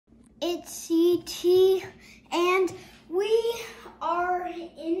it's CT, and we are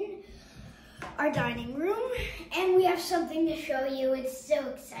in our dining room, and we have something to show you. It's so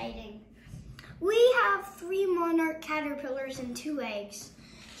exciting. We have 3 monarch caterpillars and 2 eggs.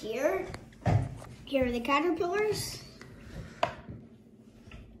 Here are the caterpillars.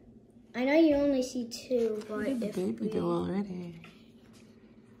 I know you only see 2, but if baby doll already.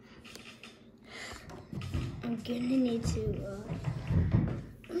 I'm gonna need to.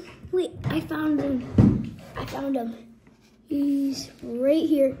 Wait, I found him. He's right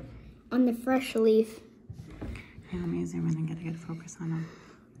here on the fresh leaf. Okay, let me zoom in and get a good focus on him.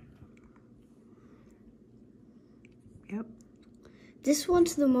 Yep. This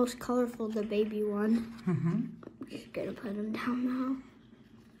one's the most colorful, the baby one. I'm just gonna put him down now.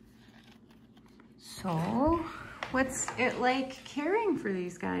 So, what's it like caring for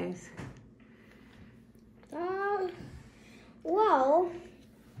these guys? Well,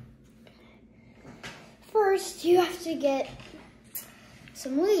 first you have to get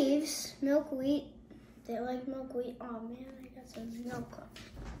some leaves, milkweed. They like milkweed. Oh man, I got some milk.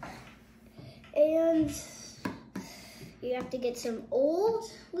 And you have to get some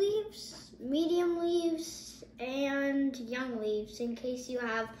old leaves, medium leaves, and young leaves in case you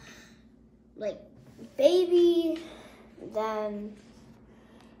have like baby, then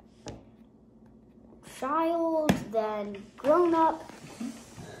child, then grown up.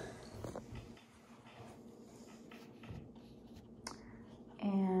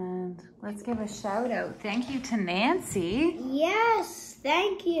 And let's give a shout out. Thank you to Nancy. Yes,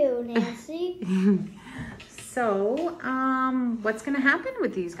 thank you, Nancy. So, what's gonna happen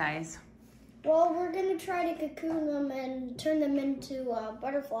with these guys? Well, we're gonna try to cocoon them and turn them into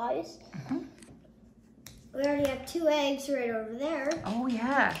butterflies. We already have 2 eggs right over there. Oh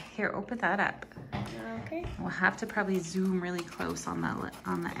yeah, here, open that up. Okay. We'll have to probably zoom really close on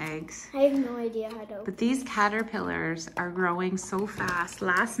the eggs. I have no idea how to. But these caterpillars are growing so fast.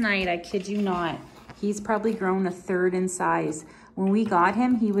 Last night, I kid you not, he's probably grown 1/3 in size. When we got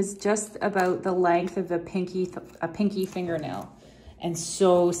him, he was just about the length of a pinky fingernail, and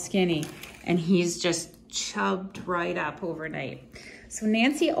so skinny. And he's just chubbed right up overnight. So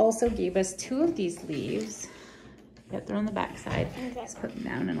Nancy also gave us 2 of these leaves. Yep, they're on the back side. Okay. Let's put them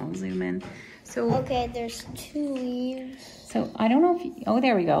down and I'll zoom in. So okay, there's 2 leaves. So I don't know if you, oh,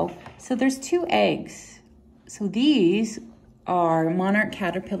 there we go. So there's 2 eggs. So these are monarch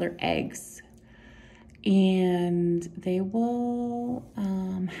caterpillar eggs, and they will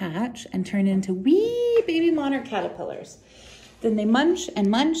hatch and turn into wee baby monarch caterpillars. Then they munch and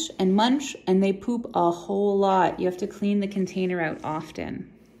munch and munch, and they poop a whole lot. You have to clean the container out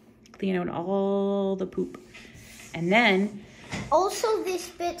often. Clean out all the poop. And then... also, they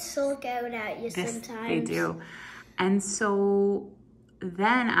spit silk out at you sometimes. They do. And so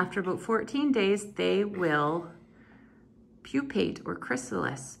then after about 14 days, they will pupate or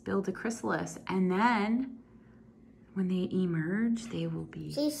chrysalis, build a chrysalis. And then when they emerge, they will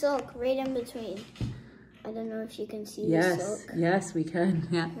be... see silk right in between. I don't know if you can see the silk. Yes, we can.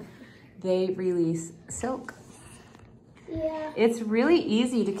 Yeah. They release silk. Yeah. It's really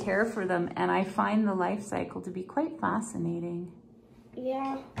easy to care for them, and I find the life cycle to be quite fascinating.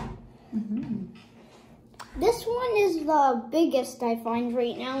 Yeah. This one is the biggest I find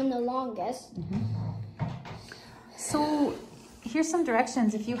right now and the longest. So here's some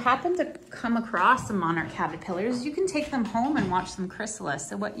directions. If you happen to come across some monarch caterpillars, you can take them home and watch them chrysalis.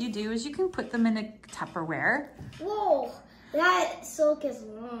 So what you do is you can put them in a Tupperware. Whoa, that silk is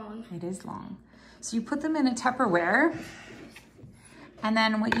long. It is long. So you put them in a Tupperware, and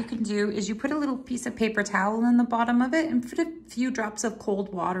then what you can do is you put a little piece of paper towel in the bottom of it and put a few drops of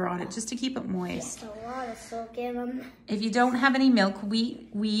cold water on it just to keep it moist. There's a lot of silk in them. If you don't have any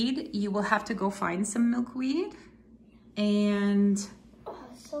milkweed, you will have to go find some milkweed and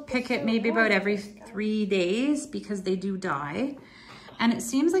pick it maybe about every 3 days because they do die. And it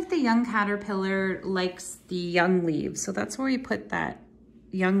seems like the young caterpillar likes the young leaves. So that's where you put that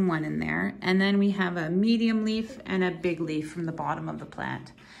young one in there. And then we have a medium leaf and a big leaf from the bottom of the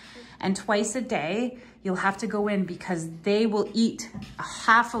plant. And twice a day, you'll have to go in because they will eat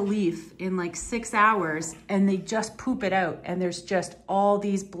half a leaf in like 6 hours and they just poop it out. And there's just all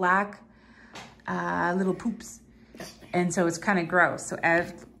these black little poops. And so it's kind of gross. So a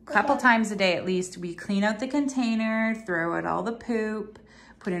couple times a day at least, we clean out the container, throw out all the poop,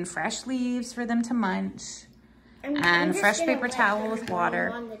 put in fresh leaves for them to munch, and fresh paper towel with water.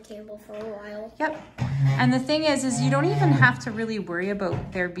 On the table for a while. Yep. And the thing is you don't even have to really worry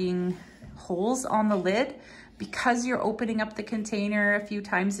about there being holes on the lid because you're opening up the container a few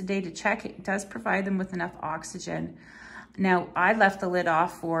times a day to check. It does provide them with enough oxygen. Now, I left the lid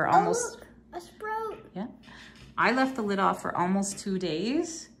off for almost... look, a sprout. Yeah. I left the lid off for almost 2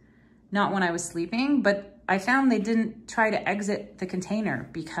 days. Not when I was sleeping, but I found they didn't try to exit the container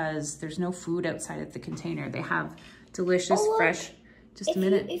because there's no food outside of the container. They have delicious, fresh... Just a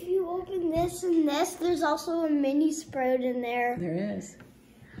minute. If you open this and this, there's also a mini sprout in there. There is.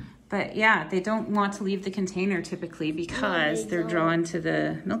 But yeah, they don't want to leave the container typically because they're drawn to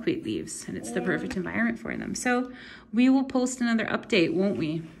the milkweed leaves, and it's the perfect environment for them. So we will post another update, won't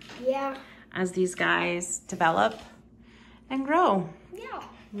we? Yeah. As these guys develop and grow. Yeah.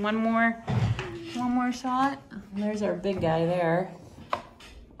 One more shot. There's our big guy there.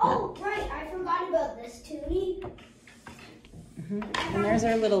 Oh, right. I forgot about this, Tootie. And there's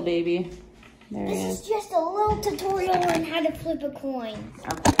our little baby. There he is. This is just a little tutorial on how to flip a coin.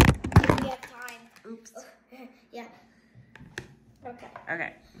 Okay. If we have time. Oops. Yeah. Okay.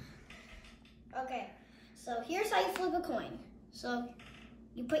 Okay. Okay. So here's how you flip a coin. So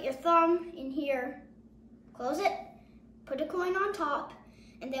you put your thumb in here, close it, put a coin on top,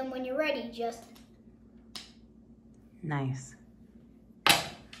 and then when you're ready, just... Nice.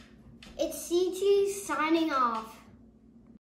 It's CT signing off.